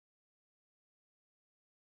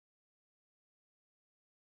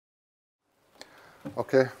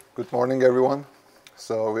Okay, good morning, everyone.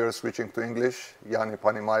 So we are switching to English. Yani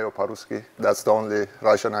panimayo paruski. That's the only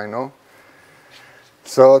Russian I know.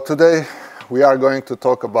 So today we are going to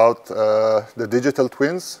talk about the digital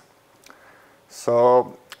twins.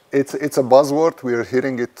 So it's a buzzword. We're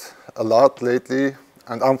hearing it a lot lately.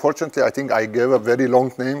 And unfortunately, I think I gave a very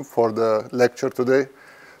long name for the lecture today.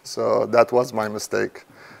 So that was my mistake.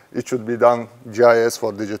 It should be done GIS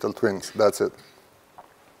for digital twins. That's it.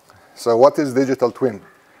 So what is digital twin?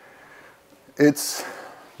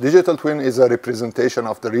 Digital twin is a representation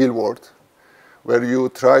of the real world where you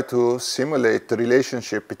try to simulate the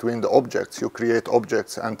relationship between the objects. You create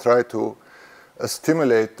objects and try to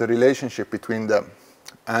stimulate the relationship between them.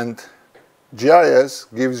 And GIS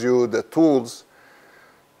gives you the tools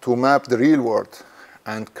to map the real world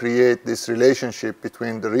and create this relationship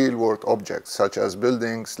between the real world objects, such as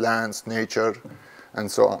buildings, lands, nature, and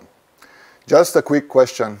so on. Just a quick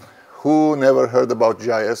question. Who never heard about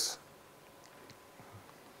GIS?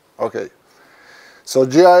 Okay. So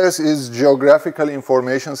GIS is Geographical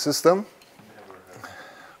Information System.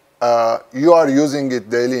 You are using it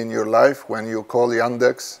daily in your life. When you call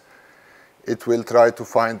Yandex, it will try to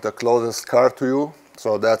find the closest car to you.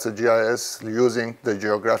 So that's a GIS using the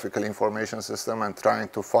Geographical Information System and trying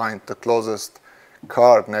to find the closest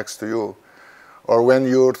car next to you. Or when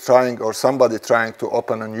you're trying, or somebody trying to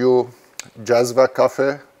open a new Jazva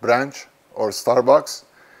cafe branch or Starbucks,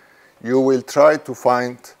 you will try to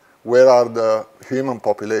find where are the human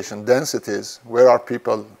population densities, where are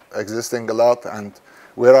people existing a lot, and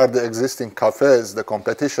where are the existing cafes, the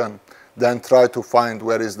competition, then try to find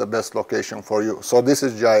where is the best location for you. So this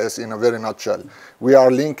is GIS in a very nutshell. We are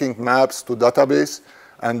linking maps to database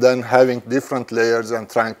and then having different layers and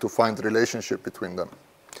trying to find relationship between them.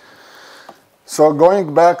 So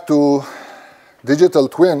going back to digital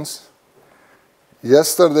twins,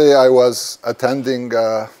 yesterday I was attending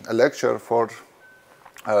a lecture for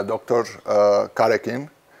Dr. Karekin,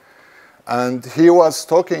 and he was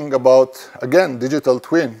talking about, again, digital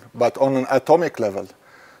twin, but on an atomic level.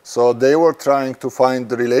 So they were trying to find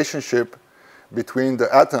the relationship between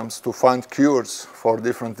the atoms to find cures for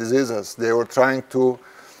different diseases. They were trying to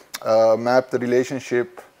map the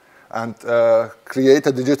relationship and create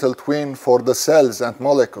a digital twin for the cells and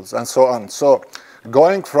molecules and so on. So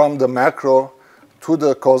going from the macro to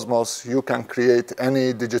the cosmos, you can create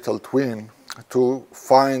any digital twin to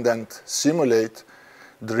find and simulate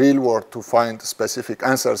the real world to find specific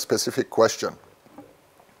answer, specific question.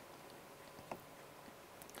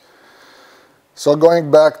 So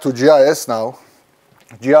going back to GIS now,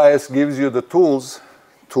 GIS gives you the tools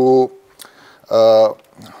to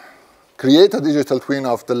create a digital twin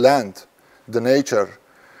of the land, the nature,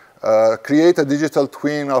 create a digital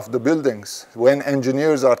twin of the buildings. When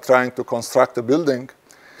engineers are trying to construct a building,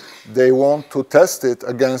 they want to test it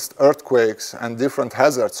against earthquakes and different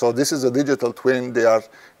hazards. So this is a digital twin. They are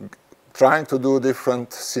trying to do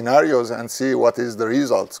different scenarios and see what is the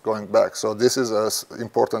results going back. So this is an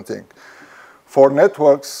important thing. For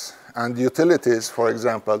networks and utilities, for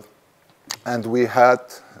example, and we had,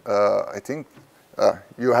 I think,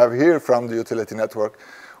 you have here from the utility network,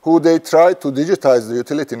 who they try to digitize the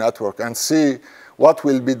utility network and see what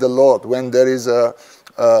will be the load when there is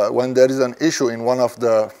an issue in one of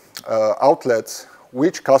the outlets,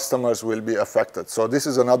 which customers will be affected. So this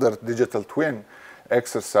is another digital twin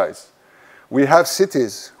exercise. We have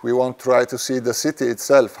cities. We want to try to see the city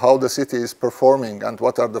itself, how the city is performing and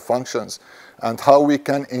what are the functions, and how we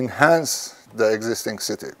can enhance the existing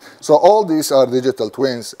city. So all these are digital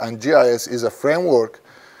twins, and GIS is a framework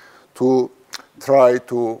to try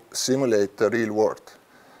to simulate the real world.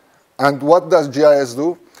 And what does GIS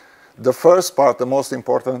do? The first part, the most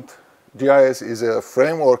important, GIS is a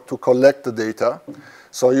framework to collect the data.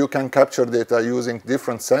 So you can capture data using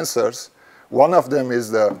different sensors. One of them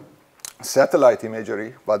is the satellite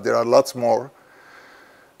imagery, but there are lots more.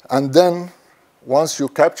 And then once you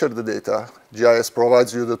capture the data, GIS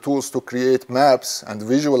provides you the tools to create maps and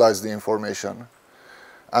visualize the information.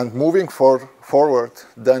 And moving forward,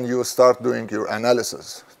 then you start doing your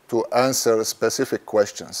analysis to answer specific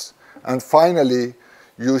questions. And finally,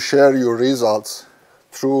 you share your results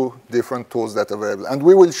through different tools that are available. And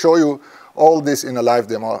we will show you all this in a live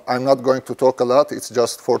demo. I'm not going to talk a lot. It's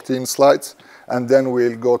just 14 slides. And then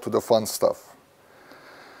we'll go to the fun stuff.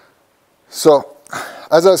 So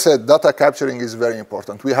as I said, data capturing is very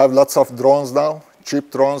important. We have lots of drones now, cheap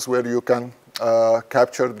drones where you can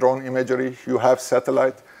capture drone imagery. You have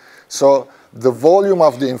satellite. So the volume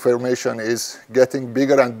of the information is getting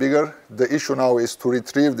bigger and bigger. The issue now is to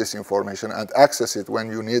retrieve this information and access it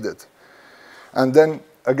when you need it. And then,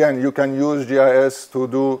 again, you can use GIS to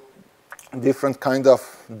do different kind of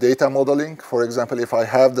data modeling. For example, if I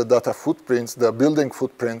have the data footprints, the building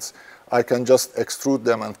footprints, I can just extrude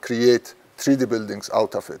them and create 3D buildings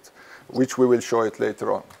out of it, which we will show it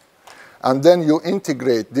later on. And then you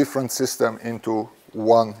integrate different systems into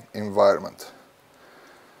one environment.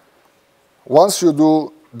 Once you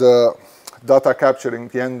do the data capturing,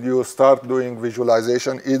 then you start doing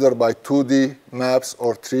visualization either by 2D maps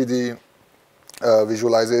or 3D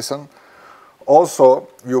visualization. Also,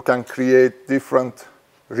 you can create different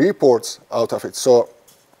reports out of it. So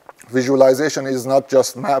visualization is not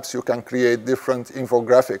just maps. You can create different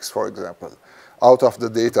infographics, for example, out of the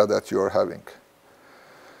data that you're having.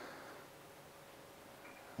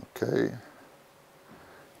 Okay.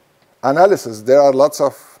 Analysis. There are lots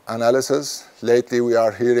of analysis. Lately, we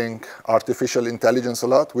are hearing artificial intelligence a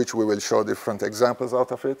lot, which we will show different examples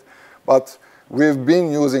out of it. But we've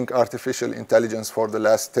been using artificial intelligence for the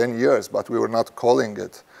last 10 years, but we were not calling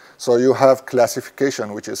it. So you have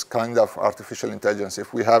classification, which is kind of artificial intelligence.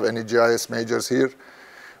 If we have any GIS majors here,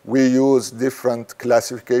 we use different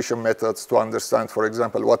classification methods to understand, for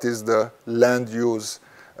example, what is the land use,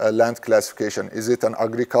 land classification. Is it an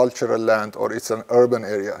agricultural land or it's an urban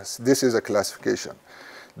area? This is a classification.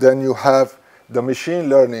 Then you have the machine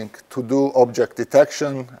learning to do object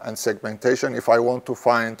detection and segmentation. If I want to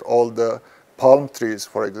find all the palm trees,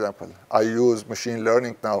 for example, I use machine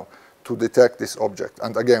learning now to detect this object.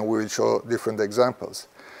 And again, we will show different examples.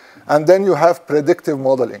 And then you have predictive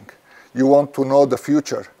modeling. You want to know the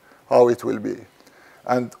future, how it will be.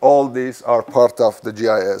 And all these are part of the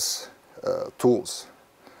GIS tools.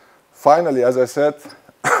 Finally, as I said,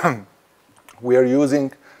 we are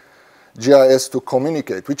using GIS to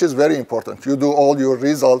communicate, which is very important. You do all your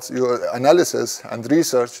results, your analysis and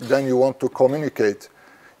research, then you want to communicate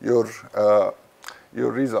your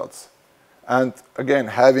results. And again,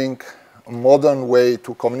 having a modern way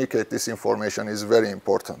to communicate this information is very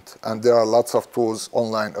important. And there are lots of tools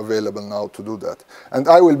online available now to do that. And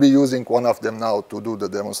I will be using one of them now to do the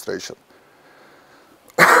demonstration.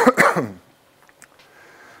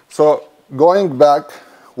 So going back,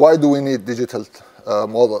 why do we need digital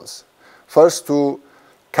models? First, to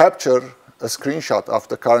capture a screenshot of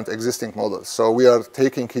the current existing models. So we are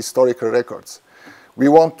taking historical records. We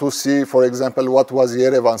want to see, for example, what was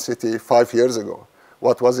Yerevan city 5 years ago,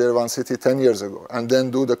 what was Yerevan city 10 years ago, and then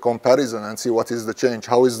do the comparison and see what is the change,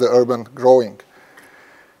 how is the urban growing.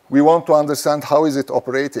 We want to understand how is it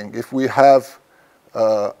operating. If we have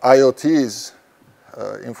IoTs,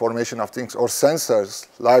 information of things, or sensors,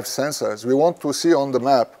 live sensors, we want to see on the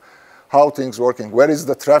map how things working. Where is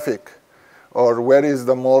the traffic, or where is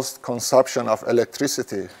the most consumption of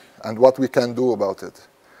electricity, and what we can do about it.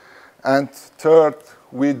 And third,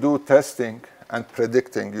 we do testing and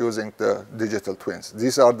predicting using the digital twins.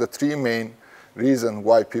 These are the 3 main reasons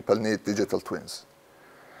why people need digital twins.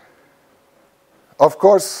 Of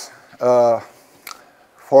course,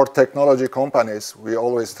 for technology companies, we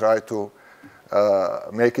always try to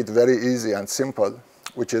make it very easy and simple,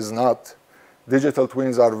 which is not. Digital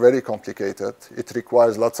twins are very complicated. It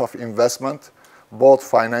requires lots of investment, both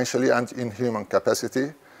financially and in human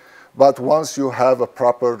capacity. But once you have a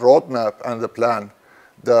proper roadmap and a plan,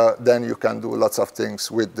 then you can do lots of things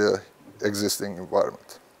with the existing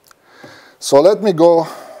environment. So let me go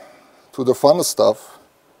to the fun stuff.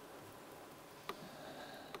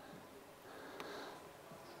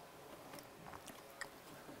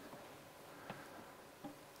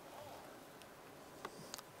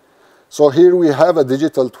 So here we have a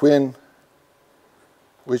digital twin,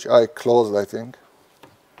 which I closed, I think.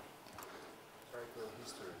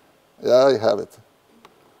 Yeah, I have it.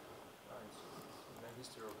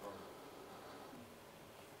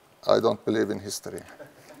 I don't believe in history.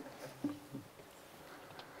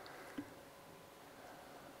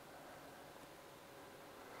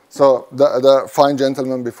 So the fine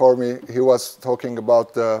gentleman before me, he was talking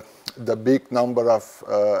about the big number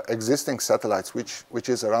of existing satellites, which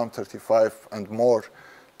is around 35 and more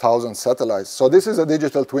thousand satellites. So this is a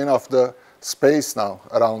digital twin of the space now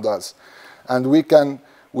around us. And we can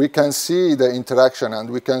see the interaction, and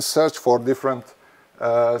we can search for different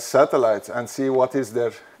satellites and see what is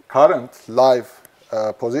their current live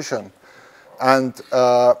position. And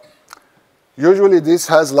usually this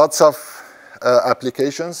has lots of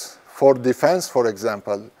applications. For defense, for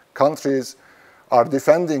example, countries are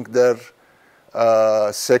defending their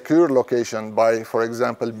secure location by, for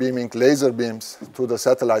example, beaming laser beams to the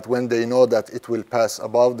satellite when they know that it will pass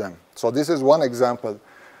above them. So this is one example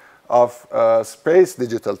of space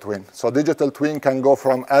digital twin. So digital twin can go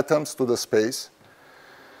from atoms to the space.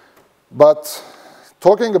 But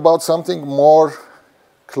talking about something more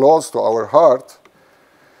close to our heart,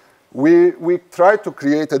 We tried to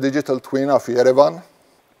create a digital twin of Yerevan.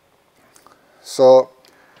 So,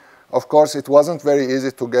 of course, it wasn't very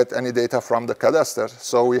easy to get any data from the cadastre,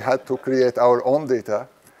 so we had to create our own data.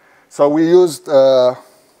 So we used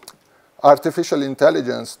artificial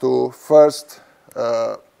intelligence to first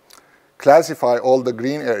classify all the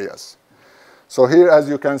green areas. So here, as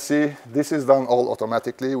you can see, this is done all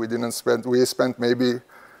automatically. We spent maybe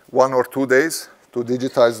 1 or 2 days to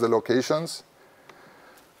digitize the locations.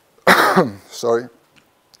 Sorry.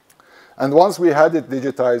 And once we had it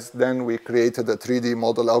digitized, then we created a 3D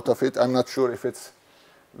model out of it. I'm not sure if it's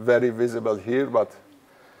very visible here, but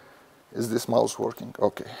is this mouse working?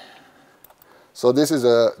 Okay. So this is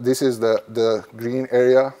the green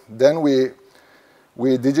area. Then we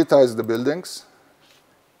digitized the buildings,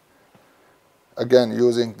 again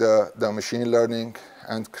using the machine learning,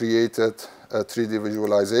 and created a 3D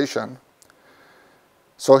visualization.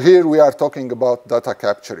 So here we are talking about data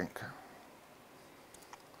capturing.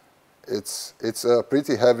 It's a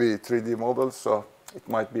pretty heavy 3D model, so it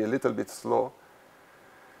might be a little bit slow.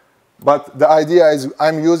 But the idea is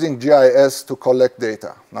I'm using GIS to collect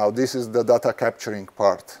data. Now this is the data capturing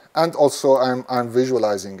part. And also I'm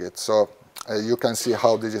visualizing it. So you can see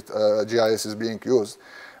how GIS is being used.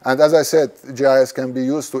 And as I said, GIS can be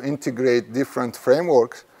used to integrate different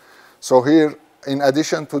frameworks. So here, in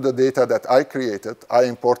addition to the data that I created, I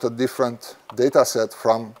imported different data sets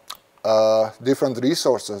from different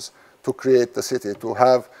resources to create the city, to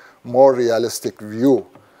have more realistic view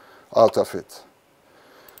out of it.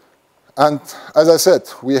 And as I said,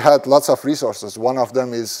 we had lots of resources. One of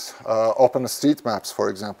them is OpenStreetMaps, for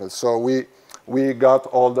example. So we got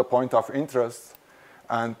all the point of interest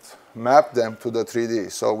and mapped them to the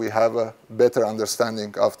 3D. So we have a better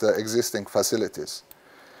understanding of the existing facilities.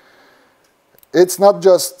 It's not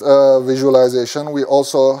just visualization. We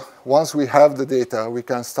also, once we have the data, we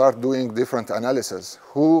can start doing different analysis.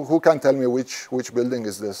 Who can tell me which building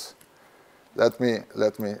is this? Let me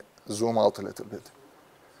zoom out a little bit.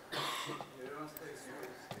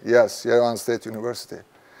 Yes, Yerevan State University.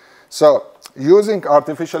 So using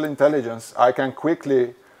artificial intelligence, I can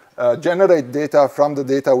quickly generate data from the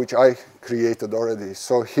data which I created already.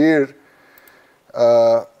 So here,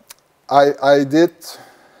 I did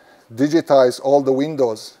digitize all the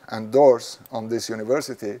windows and doors on this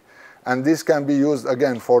university. And this can be used,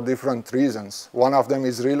 again, for different reasons. One of them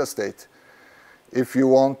is real estate. If you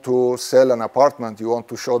want to sell an apartment, you want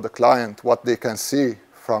to show the client what they can see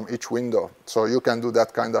from each window. So you can do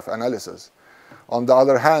that kind of analysis. On the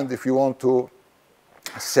other hand, if you want to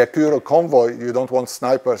secure a convoy, you don't want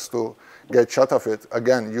snipers to get shot of it.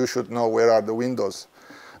 Again, you should know where are the windows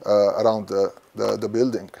around the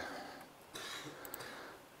building.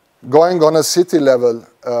 Going on a city level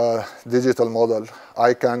digital model,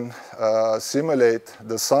 I can simulate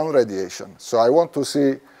the sun radiation. So I want to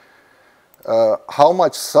see how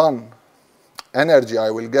much sun energy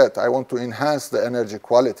I will get. I want to enhance the energy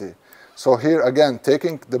quality. So here again,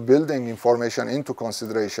 taking the building information into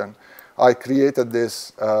consideration, I created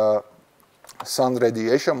this sun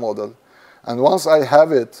radiation model. And once I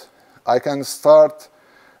have it, I can start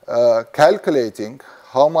calculating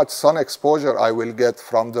how much sun exposure I will get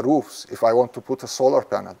from the roofs if I want to put a solar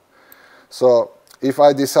panel. So if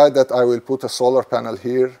I decide that I will put a solar panel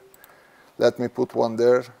here, let me put one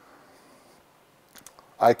there,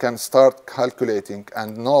 I can start calculating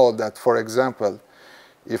and know that, for example,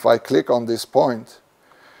 if I click on this point,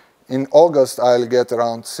 in August I'll get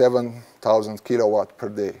around 7,000 kilowatt per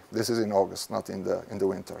day. This is in August, not in the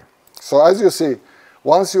winter. So as you see,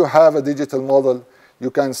 once you have a digital model, you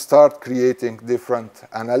can start creating different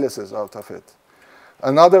analysis out of it.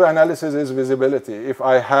 Another analysis is visibility. If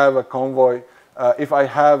I have a convoy, if I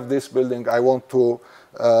have this building, I want to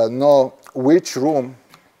know which room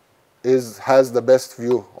has the best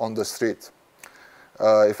view on the street.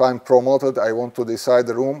 If I'm promoted, I want to decide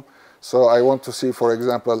the room. So I want to see, for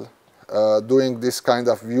example, doing this kind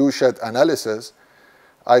of viewshed analysis,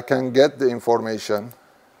 I can get the information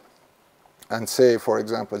and say, for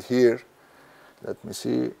example, here, let me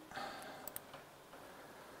see.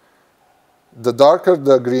 The darker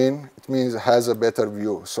the green, it means it has a better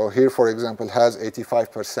view. So here, for example, has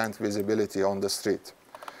 85% visibility on the street.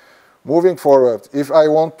 Moving forward, if I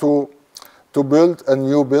want to build a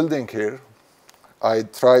new building here, I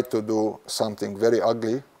try to do something very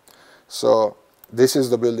ugly. So this is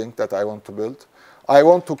the building that I want to build. I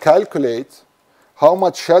want to calculate how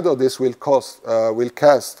much shadow this will cast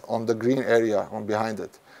on the green area behind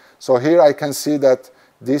it. So here I can see that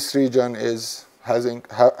this region has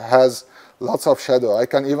lots of shadow. I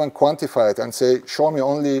can even quantify it and say, show me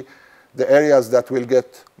only the areas that will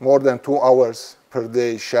get more than 2 hours per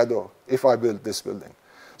day shadow if I build this building.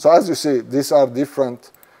 So as you see, these are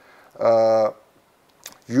different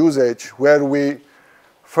usage where we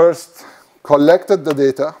first collected the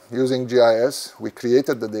data using GIS. We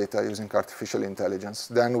created the data using artificial intelligence.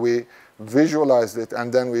 Then we visualized it,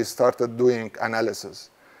 and then we started doing analysis.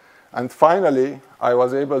 And finally, I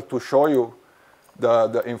was able to show you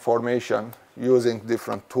the information using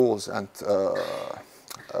different tools and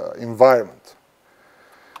environment.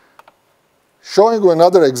 Showing you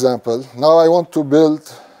another example, now I want to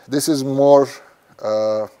build, this is more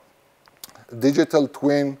digital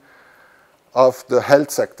twin of the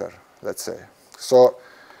health sector, let's say. So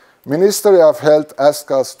Ministry of Health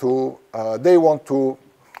asked us to, they want to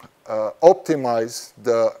optimize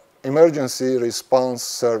the emergency response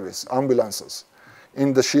service, ambulances,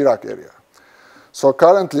 in the Chirac area. So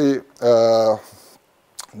currently,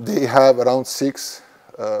 they have around 6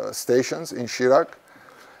 stations in Chirac,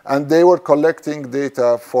 and they were collecting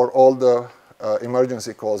data for all the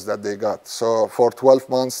emergency calls that they got. So for 12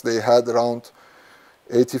 months, they had around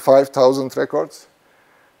 85,000 records.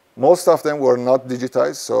 Most of them were not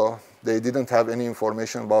digitized, so they didn't have any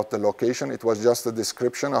information about the location. It was just a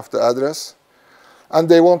description of the address. And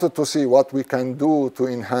they wanted to see what we can do to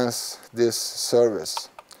enhance this service.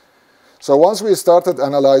 So once we started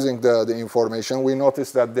analyzing the information, we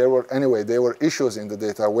noticed that there were issues in the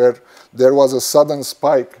data where there was a sudden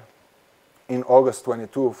spike in August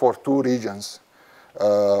 22 for 2 regions.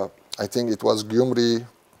 I think it was Gyumri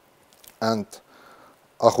and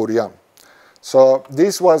Ahuriam. So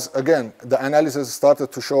this was, again, the analysis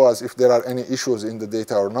started to show us if there are any issues in the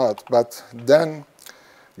data or not. But then,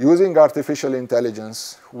 using artificial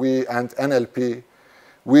intelligence and NLP,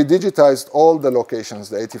 we digitized all the locations,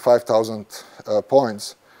 the 85,000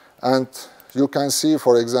 points. And you can see,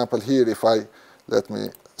 for example, here, let me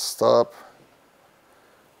stop.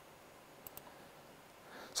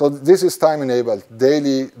 So this is time-enabled,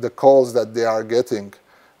 daily, the calls that they are getting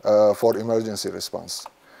for emergency response.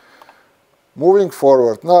 Moving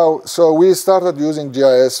forward now, so we started using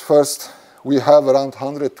GIS. First, we have around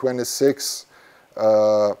 126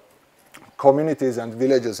 communities and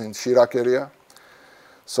villages in Chirac area.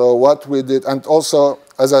 So what we did, and also,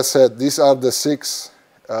 as I said, these are the 6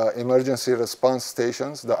 emergency response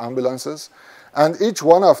stations, the ambulances. And each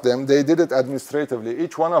one of them, they did it administratively.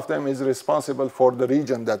 Each one of them is responsible for the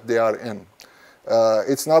region that they are in.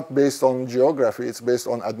 It's not based on geography, it's based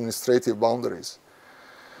on administrative boundaries.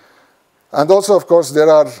 And also, of course, there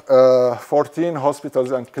are 14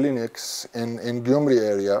 hospitals and clinics in Gyumri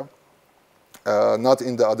area, not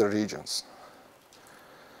in the other regions.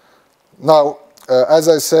 Now, as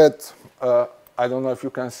I said, I don't know if you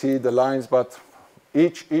can see the lines, but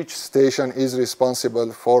each station is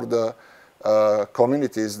responsible for the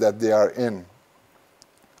communities that they are in.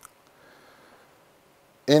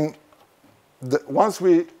 Once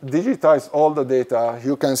we digitize all the data,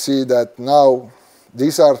 you can see that now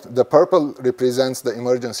the purple represents the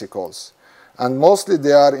emergency calls. And mostly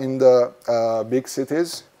they are in the big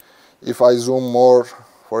cities. If I zoom more,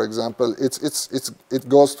 for example, it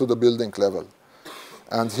goes to the building level.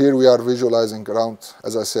 And here we are visualizing around,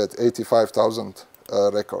 as I said, 85,000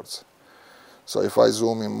 records. So if I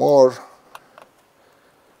zoom in more,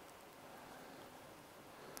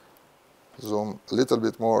 zoom a little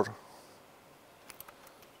bit more,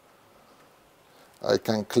 I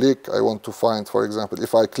can click, I want to find, for example,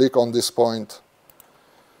 if I click on this point,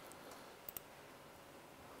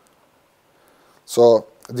 so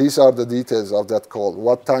these are the details of that call.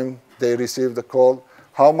 What time they received the call,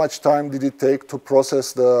 how much time did it take to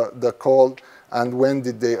process the call, and when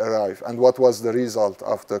did they arrive, and what was the result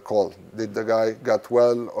of the call. Did the guy get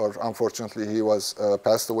well, or unfortunately he was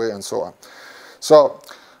passed away, and so on. So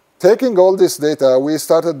taking all this data, we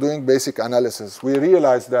started doing basic analysis. We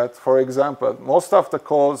realized that, for example, most of the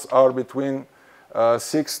calls are between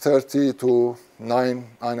 6:30 to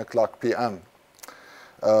 9 o'clock p.m.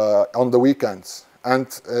 On the weekends. And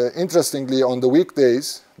interestingly, on the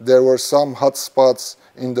weekdays, there were some hot spots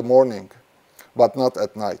in the morning, but not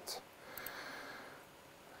at night.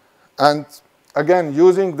 And again,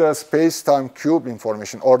 using the space-time cube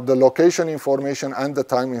information, or the location information and the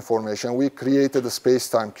time information, we created the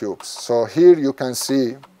space-time cubes. So here you can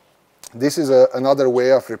see, this is another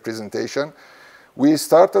way of representation. We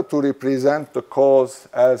started to represent the calls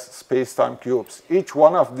as space-time cubes. Each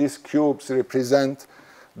one of these cubes represent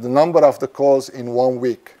the number of the calls in 1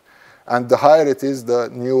 week. And the higher it is, the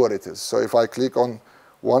newer it is. So if I click on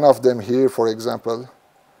one of them here, for example,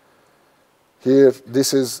 here,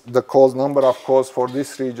 this is the number of calls for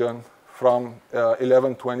this region from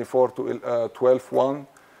 11:24 to 12:01.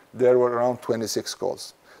 There were around 26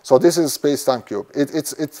 calls. So this is space-time cube.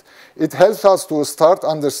 It helps us to start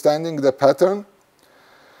understanding the pattern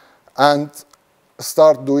and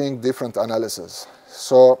start doing different analysis.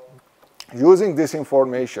 So using this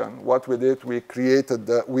information, what we did,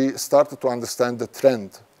 we started to understand the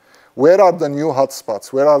trend. Where are the new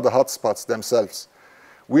hotspots? Where are the hotspots themselves?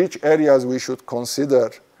 Which areas we should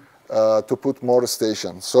consider to put more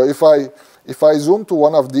stations? So if I zoom to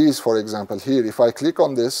one of these, for example, here, if I click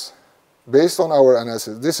on this, based on our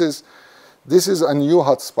analysis, this is a new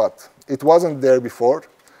hotspot. It wasn't there before.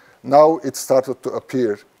 Now it started to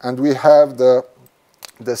appear, and we have the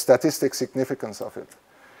statistic significance of it.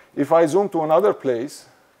 If I zoom to another place,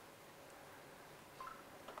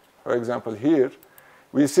 for example here,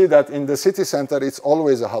 we see that in the city center, it's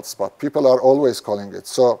always a hotspot. People are always calling it.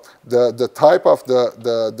 So the type of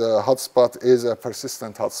the hotspot is a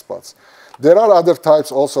persistent hotspot. There are other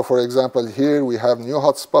types also. For example, here we have new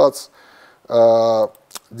hotspots.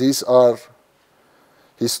 These are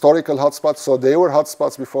historical hotspots. So they were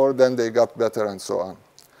hotspots before, then they got better, and so on.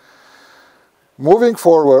 Moving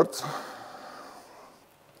forward,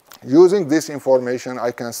 using this information,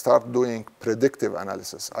 I can start doing predictive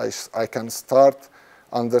analysis. I can start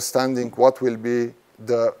understanding what will be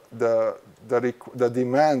the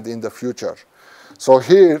demand in the future. So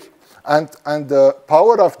here, and the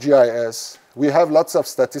power of GIS, we have lots of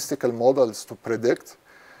statistical models to predict,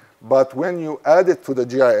 but when you add it to the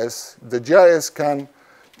GIS can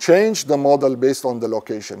change the model based on the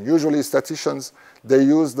location. Usually statisticians, they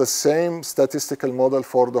use the same statistical model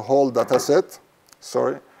for the whole data set,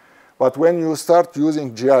 but when you start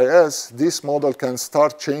using GIS, this model can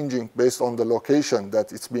start changing based on the location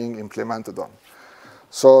that it's being implemented on.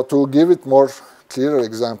 So to give it more clearer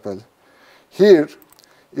example, here,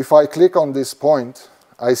 if I click on this point,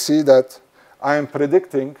 I see that I am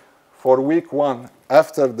predicting for week 1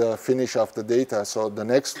 after the finish of the data. So the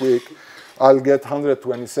next week, I'll get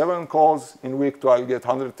 127 calls. In week 2, I'll get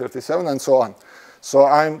 137, and so on. So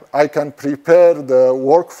I can prepare the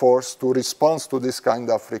workforce to respond to this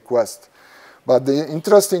kind of request. But the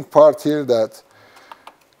interesting part here that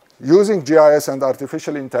using GIS and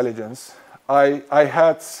artificial intelligence, I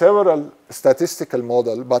had several statistical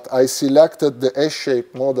models, but I selected the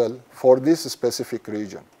S-shaped model for this specific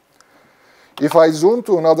region. If I zoom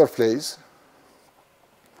to another place,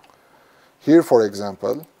 here for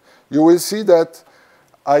example, you will see that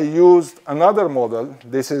I used another model.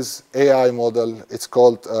 This is AI model. It's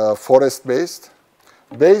called forest-based,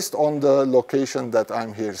 based on the location that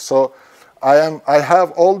I'm here. So I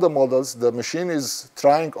have all the models. The machine is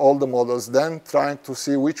trying all the models, then trying to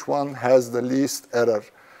see which one has the least error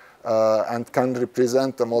and can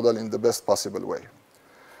represent the model in the best possible way.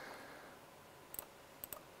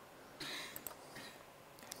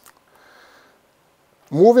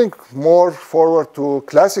 Moving more forward to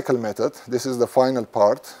classical method, this is the final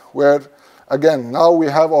part, where, again, now we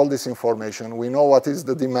have all this information. We know what is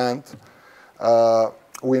the demand.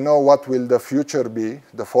 We know what will the future be,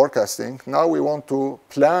 the forecasting. Now we want to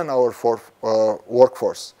plan our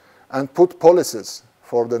workforce and put policies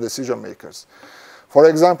for the decision makers. For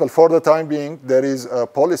example, for the time being, there is a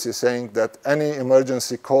policy saying that any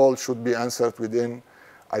emergency call should be answered within,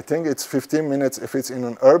 I think it's 15 minutes if it's in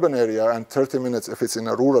an urban area and 30 minutes if it's in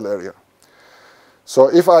a rural area. So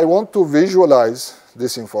if I want to visualize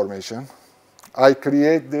this information, I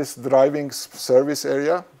create this driving service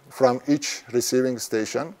area from each receiving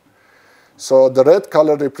station. So the red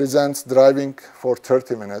color represents driving for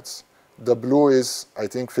 30 minutes. The blue is, I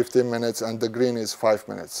think, 15 minutes, and the green is 5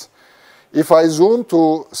 minutes. If I zoom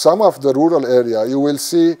to some of the rural area, you will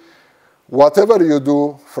see whatever you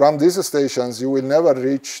do from these stations, you will never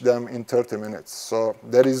reach them in 30 minutes. So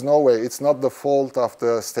there is no way. It's not the fault of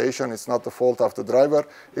the station. It's not the fault of the driver.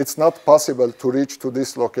 It's not possible to reach to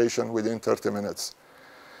this location within 30 minutes.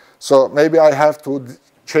 So maybe I have to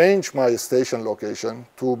change my station location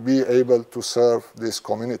to be able to serve these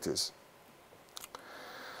communities.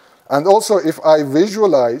 And also, if I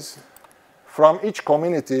visualize from each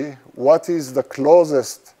community what is the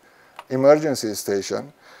closest emergency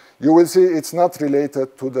station, you will see it's not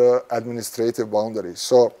related to the administrative boundary.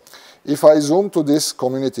 So if I zoom to these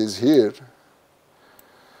communities here,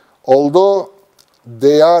 although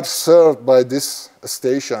they are served by this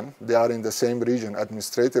station, they are in the same region,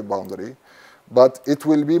 administrative boundary, but it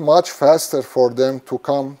will be much faster for them to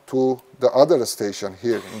come to the other station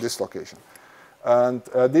here in this location. And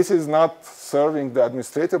this is not serving the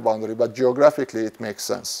administrative boundary, but geographically it makes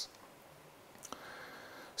sense.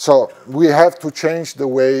 So we have to change the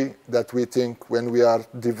way that we think when we are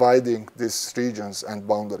dividing these regions and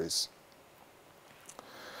boundaries.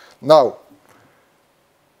 Now,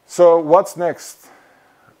 so what's next?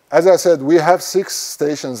 as I said, we have 6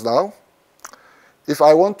 stations now. If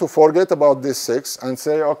I want to forget about these 6 and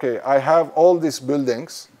say, okay, I have all these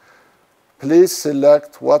buildings, please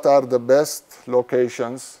select what are the best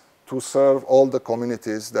locations to serve all the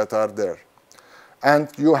communities that are there. And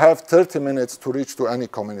you have 30 minutes to reach to any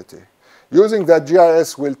community. Using that,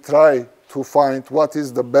 GIS will try to find what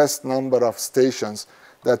is the best number of stations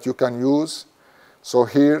that you can use. So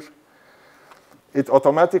here, it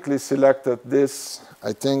automatically selected this,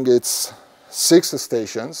 I think it's 6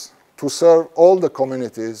 stations to serve all the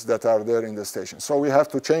communities that are there in the station. So we have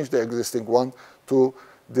to change the existing one to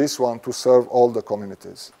this one to serve all the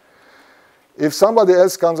communities. If somebody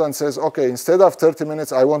else comes and says, okay, instead of 30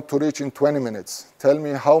 minutes, I want to reach in 20 minutes. Tell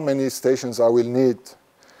me how many stations I will need.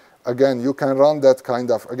 Again, you can run that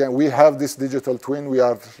kind of, again, we have this digital twin. We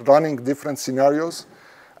are running different scenarios.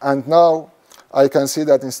 And now I can see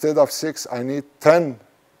that instead of 6, I need 10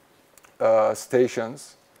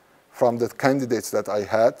 stations from the candidates that I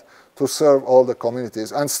had to serve all the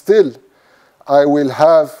communities. And still, I will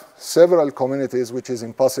have several communities which is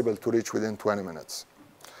impossible to reach within 20 minutes.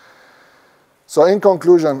 So in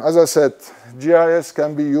conclusion, as I said, GIS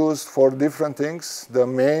can be used for different things. The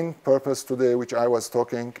main purpose today, which I was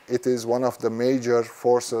talking, it is one of the major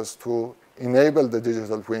forces to enable the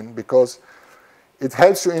digital twin because it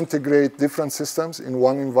helps you integrate different systems in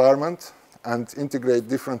one environment and integrate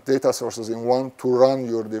different data sources in one to run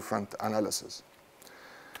your different analysis.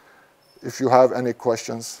 If you have any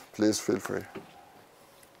questions, please feel free.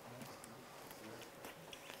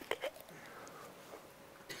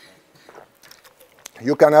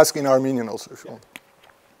 You can ask in Armenian also if you want.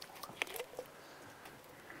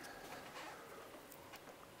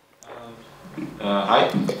 Hi.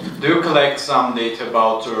 Do you collect some data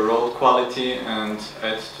about road quality and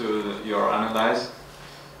add to your analyze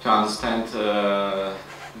to understand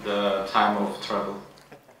the time of travel?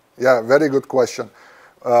 Yeah, very good question.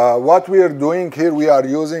 What we are doing here, we are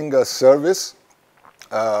using a service.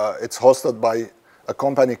 It's hosted by a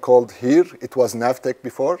company called HERE. It was Navtech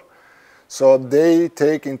before. So they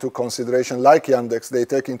take into consideration, like Yandex, they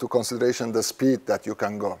take into consideration the speed that you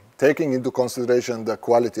can go, taking into consideration the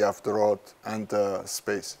quality of the road and the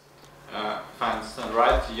space. If I understand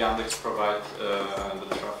right, Yandex provides the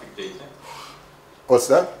traffic data. What's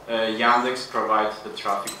that? Yandex provides the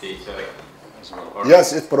traffic data as well.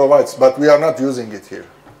 Yes, it provides, but we are not using it here.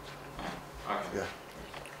 Okay. Yeah.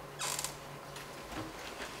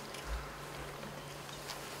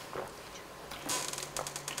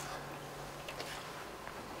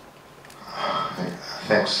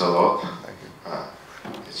 Thanks a lot. Thank you.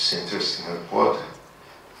 It's an interesting report.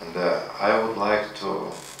 And I would like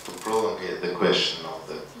to prolongate the question of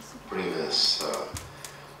the previous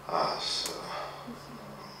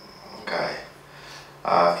guy.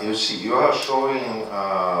 You see, you are showing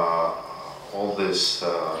all this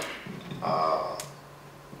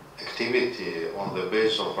activity on the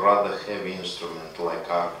base of rather heavy instrument like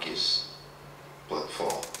Sarkis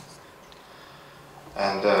platform.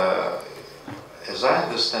 And as I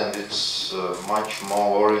understand, it's much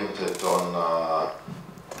more oriented on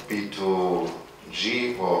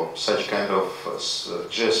P2G or such kind of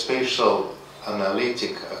geospatial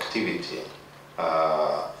analytic activity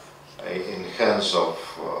in hands of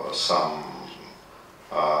some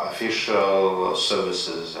official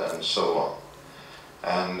services and so on.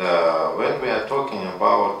 And when we are talking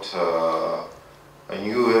about a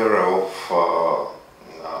new era of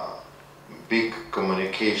big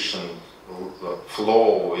communication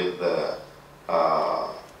flow with the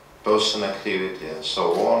person activity and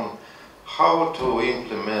so on, how to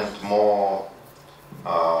implement more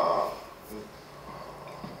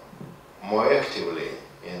actively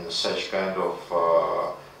in such kind of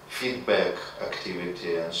feedback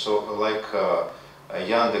activity, and so like a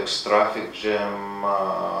Yandex traffic jam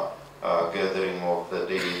gathering of the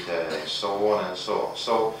data and so on and so on.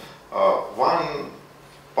 So one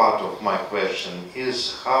part of my question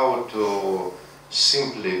is how to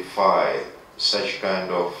simplify such kind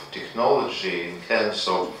of technology in hands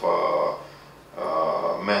of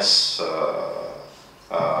mass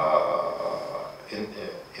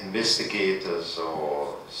investigators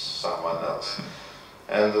or someone else.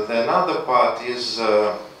 And the another part is,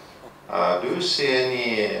 do you see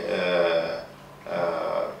any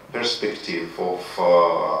perspective of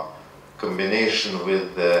combination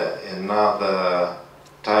with another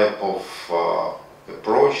type of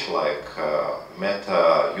approach like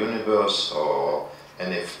meta-universe or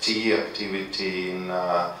NFT activity in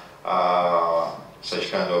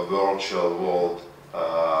such kind of virtual world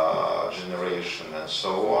generation and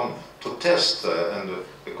so on, to test, and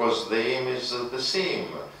because the aim is the same,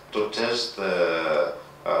 to test the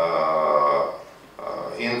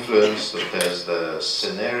influence to test the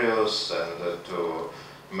scenarios and to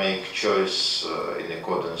make choice in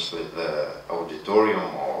accordance with the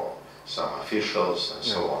auditorium or some officials and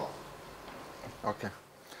so on. Okay.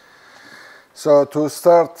 So to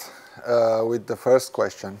start with the first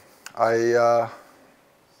question,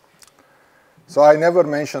 so I never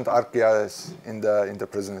mentioned ArcGIS in the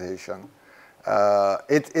presentation.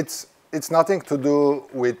 It's nothing to do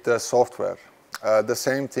with the software. The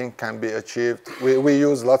same thing can be achieved. We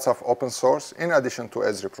use lots of open source in addition to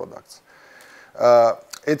Esri products.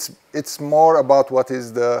 It's more about what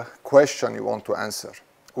is the question you want to answer.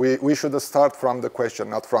 We should start from the question,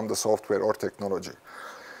 not from the software or technology.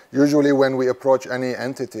 Usually when we approach any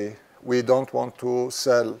entity, we don't want to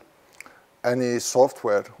sell any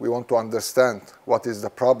software. We want to understand what is the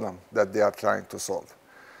problem that they are trying to solve.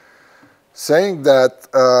 Saying that,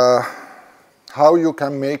 how you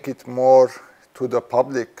can make it more to the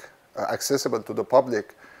public, accessible to the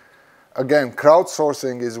public, again,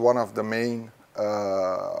 crowdsourcing is one of the main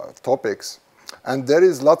topics. And there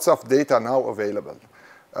is lots of data now available.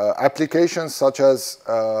 Applications such as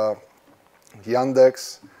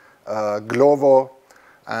Yandex, Glovo,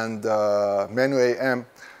 and MenuAM,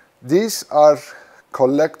 these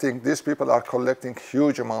people are collecting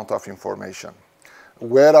huge amount of information.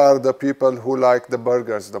 Where are the people who like the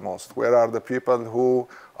burgers the most? Where are the people who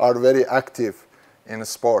are very active in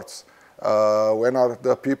sports? When are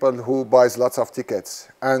the people who buys lots of tickets?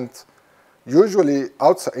 And usually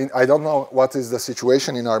outside, I don't know what is the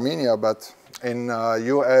situation in Armenia, but in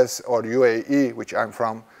US or UAE, which I'm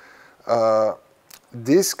from,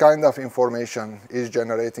 this kind of information is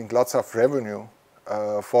generating lots of revenue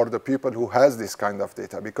for the people who has this kind of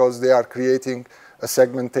data, because they are creating a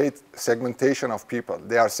segmentation of people.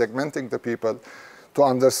 They are segmenting the people to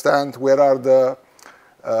understand where are the,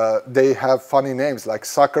 they have funny names like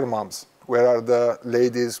soccer moms. Where are the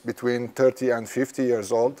ladies between 30 and 50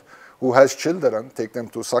 years old who has children, take them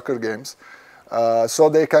to soccer games, so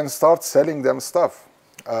they can start selling them stuff.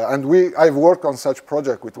 And I've worked on such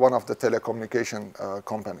project with one of the telecommunication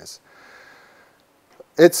companies.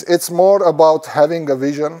 It's more about having a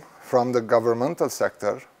vision from the governmental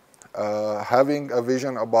sector, having a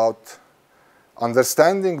vision about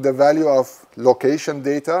understanding the value of location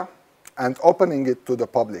data and opening it to the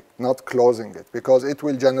public, not closing it, because it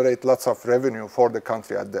will generate lots of revenue for the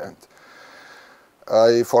country at the end.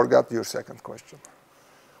 I forgot your second question.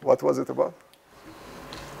 What was it about?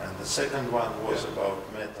 And the second one was about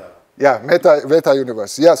Meta. Yeah, Meta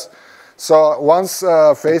Universe, yes. So once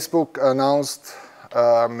Facebook announced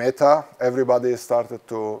Meta, everybody started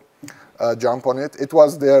to jump on it. It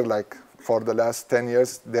was there like for the last 10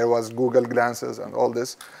 years. There was Google Glances and all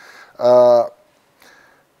this.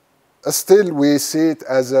 Still, we see it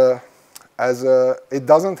as it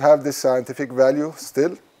doesn't have this scientific value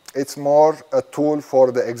still. It's more a tool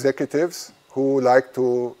for the executives who like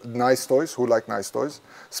nice toys,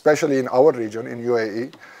 especially in our region, in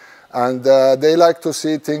UAE. And they like to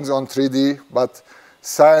see things on 3D, but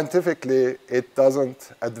scientifically, it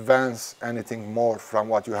doesn't advance anything more from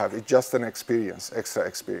what you have. It's just an experience, extra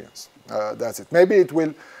experience. That's it. Maybe it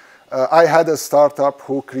will. I had a startup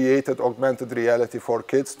who created augmented reality for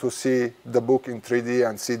kids to see the book in 3D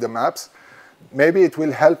and see the maps. Maybe it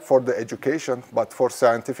will help for the education, but for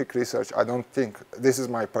scientific research, I don't think. This is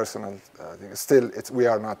my personal thing. Still, we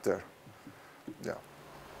are not there. Yeah.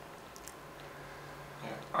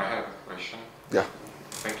 I have a question. Yeah.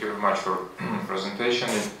 Thank you very much for presentation.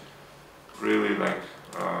 It's really like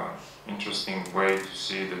interesting way to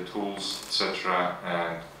see the tools, etc.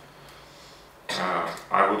 And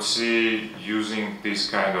I would see using this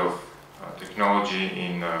kind of technology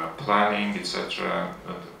in planning, etc.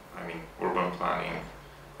 I mean, urban planning,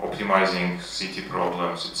 optimizing city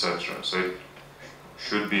problems, etc. So it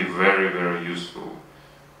should be very, very useful.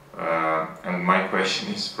 And my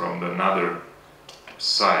question is from another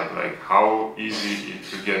side, like how easy it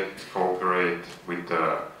to cooperate with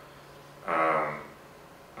the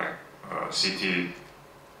city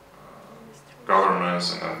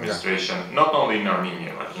governments and administration, not only in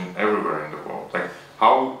Armenia, like in everywhere in the world. Like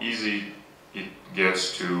how easy it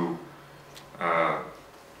gets to,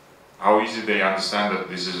 how easy they understand that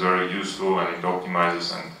this is very useful and it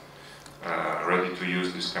optimizes and ready to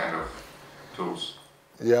use this kind of tools.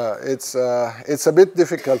 Yeah, it's a bit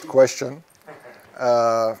difficult question.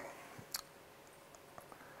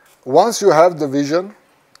 Once you have the vision,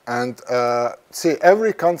 and see,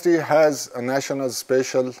 every country has a national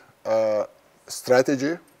spatial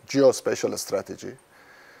strategy, geospatial strategy.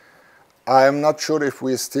 I am not sure if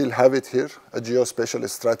we still have it here, a geospatial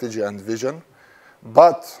strategy and vision,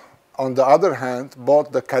 but on the other hand,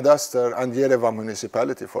 both the cadastre and Yerevan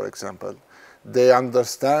municipality, for example, they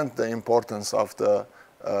understand the importance of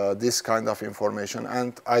this kind of information,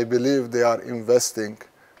 and I believe they are investing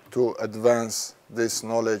to advance this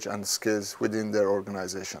knowledge and skills within their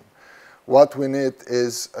organization. What we need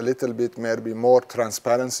is a little bit maybe more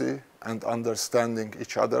transparency and understanding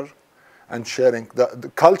each other and sharing,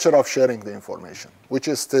 the culture of sharing the information, which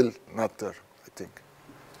is still not there, I think.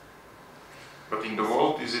 But in the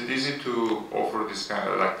world, is it easy to offer this kind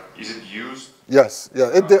of, like, is it used? Yes,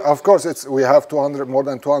 yeah. Of course, we have more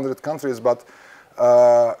than 200 countries, but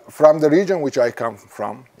from the region which I come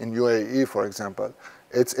from, in UAE, for example,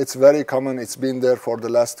 it's very common. It's been there for the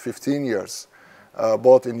last 15 years,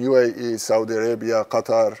 both in UAE, Saudi Arabia,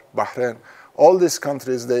 Qatar, Bahrain. All these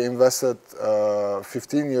countries, they invested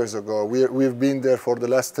 15 years ago. We've been there for the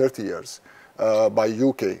last 30 years. By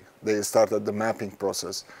UK, they started the mapping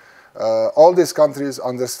process. All these countries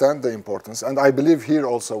understand the importance, and I believe here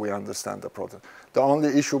also we understand the problem. The only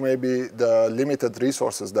issue may be the limited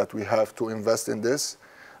resources that we have to invest in this,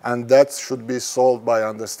 and that should be solved by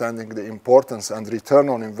understanding the importance and return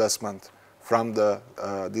on investment from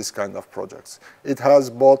these kind of projects. It has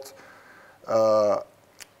both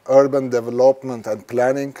urban development and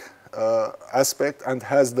planning aspect, and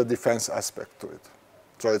has the defense aspect to it.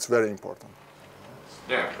 So it's very important.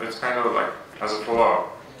 Yeah, it's kind of like, as a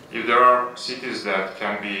follow-up, if there are cities that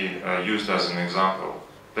can be used as an example,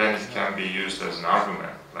 then it can be used as an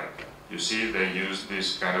argument. Like, you see, they use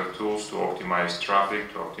these kind of tools to optimize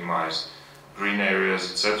traffic, to optimize green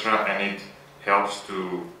areas, etc., and it helps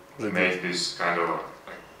to make this kind of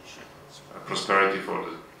like, prosperity for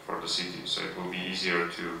the city. So it will be easier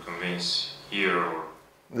to convince here or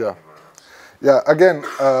yeah. Yeah. Again,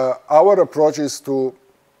 our approach is to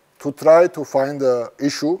try to find the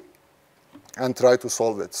issue and try to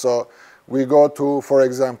solve it. So we go to, for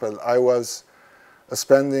example, I was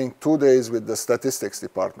spending 2 days with the statistics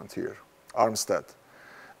department here, Armstead.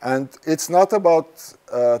 And it's not about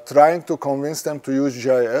trying to convince them to use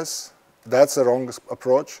GIS. That's a wrong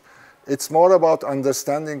approach. It's more about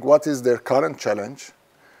understanding what is their current challenge,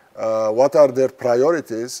 what are their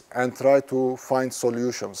priorities, and try to find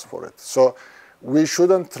solutions for it. So we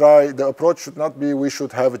shouldn't try, the approach should not be we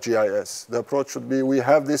should have a GIS. The approach should be we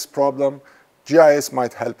have this problem, GIS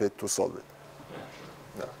might help it to solve it.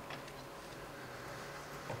 Yeah.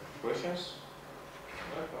 Questions?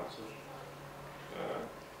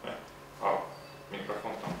 Oh,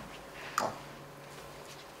 microphone.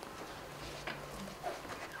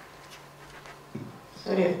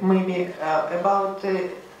 Sorry, maybe about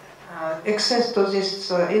access to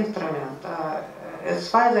this instrument. As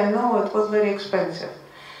far as I know, it was very expensive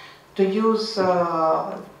to use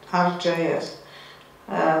ArcGIS.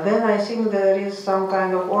 Then I think there is some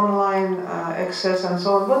kind of online access and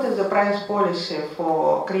so on. What is the price policy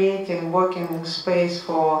for creating working space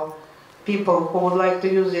for people who would like to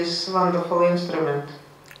use this wonderful instrument?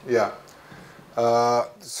 Yeah.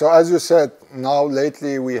 So as you said, now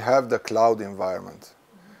lately we have the cloud environment.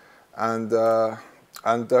 And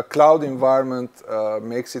the cloud environment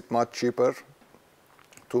makes it much cheaper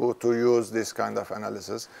to use this kind of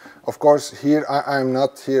analysis. Of course, here I'm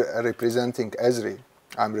not here representing Esri.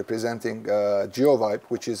 I'm representing GeoVibe,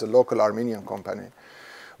 which is a local Armenian company.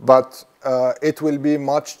 But it will be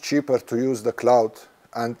much cheaper to use the cloud.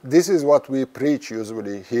 And this is what we preach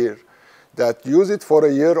usually here, that use it for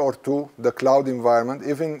a year or two, the cloud environment,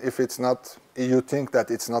 even if it's not, you think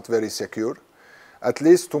that it's not very secure, at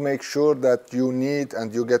least to make sure that you need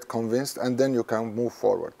and you get convinced, and then you can move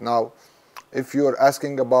forward. Now, if you're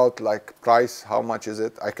asking about like price, how much is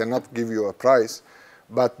it? I cannot give you a price,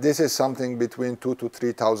 but this is something between $2,000 to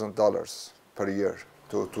 $3,000 per year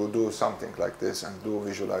to do something like this and do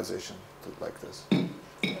visualization like this. Then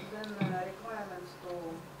requirements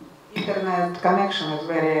to internet connection is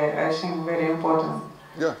very, I think, very important.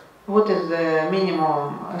 Yeah. What is the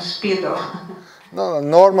minimum speed of? No,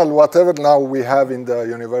 normal, whatever now we have in the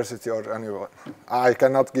university or anywhere. I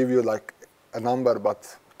cannot give you like a number,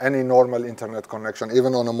 but any normal internet connection,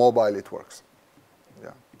 even on a mobile, it works.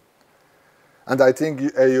 Yeah. And I think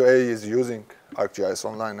AUA is using ArcGIS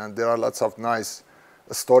Online, and there are lots of nice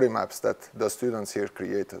story maps that the students here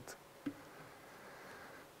created.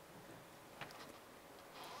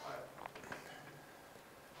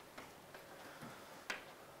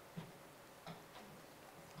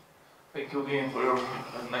 Thank you again for your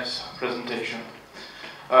nice presentation.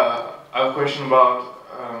 I have a question about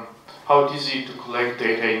how it is easy to collect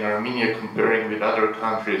data in Armenia comparing with other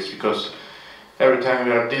countries, because every time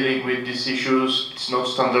we are dealing with these issues, it's not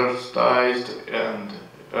standardized and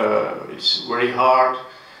it's very hard.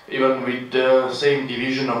 even with the same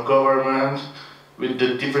division of government, with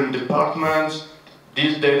the different departments,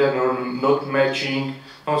 these data are not matching,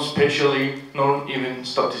 not spatially, not even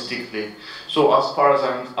statistically. So as far as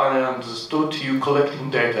I understood, you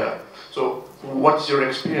collecting data. So what's your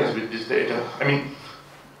experience with this data? I mean,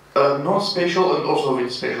 non-spatial and also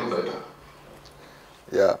with spatial data.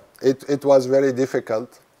 Yeah, it was very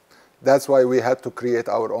difficult. That's why we had to create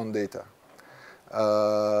our own data.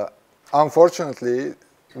 Unfortunately,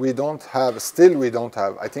 we don't have,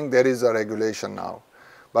 I think there is a regulation now,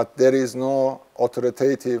 but there is no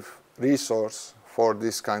authoritative resource for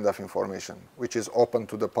this kind of information, which is open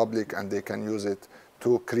to the public and they can use it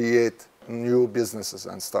to create new businesses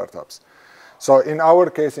and startups. So in our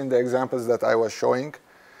case, in the examples that I was showing,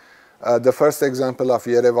 the first example of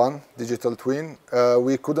Yerevan, digital twin,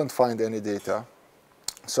 we couldn't find any data.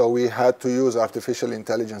 So we had to use artificial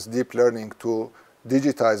intelligence, deep learning, to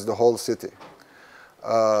digitize the whole city.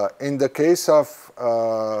 In the case of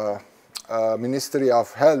Ministry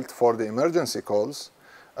of Health for the emergency calls,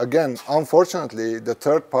 again, unfortunately, the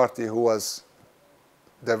third party who was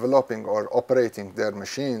developing or operating their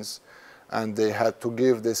machines, and they had to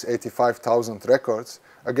give this 85,000 records,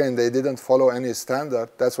 again, they didn't follow any standard.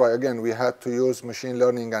 That's why, again, we had to use machine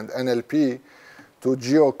learning and NLP to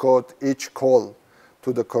geocode each call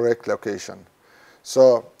to the correct location.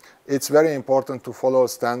 So it's very important to follow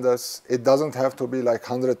standards. It doesn't have to be like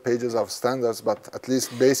 100 pages of standards, but at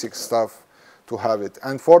least basic stuff to have it.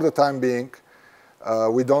 And for the time being,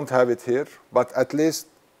 we don't have it here, but at least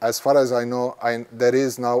as far as I know, there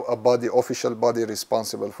is now a body, official body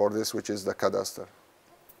responsible for this, which is the cadastre.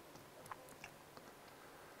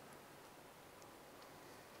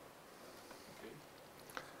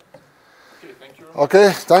 Okay, thank you.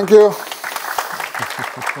 Okay, thank you.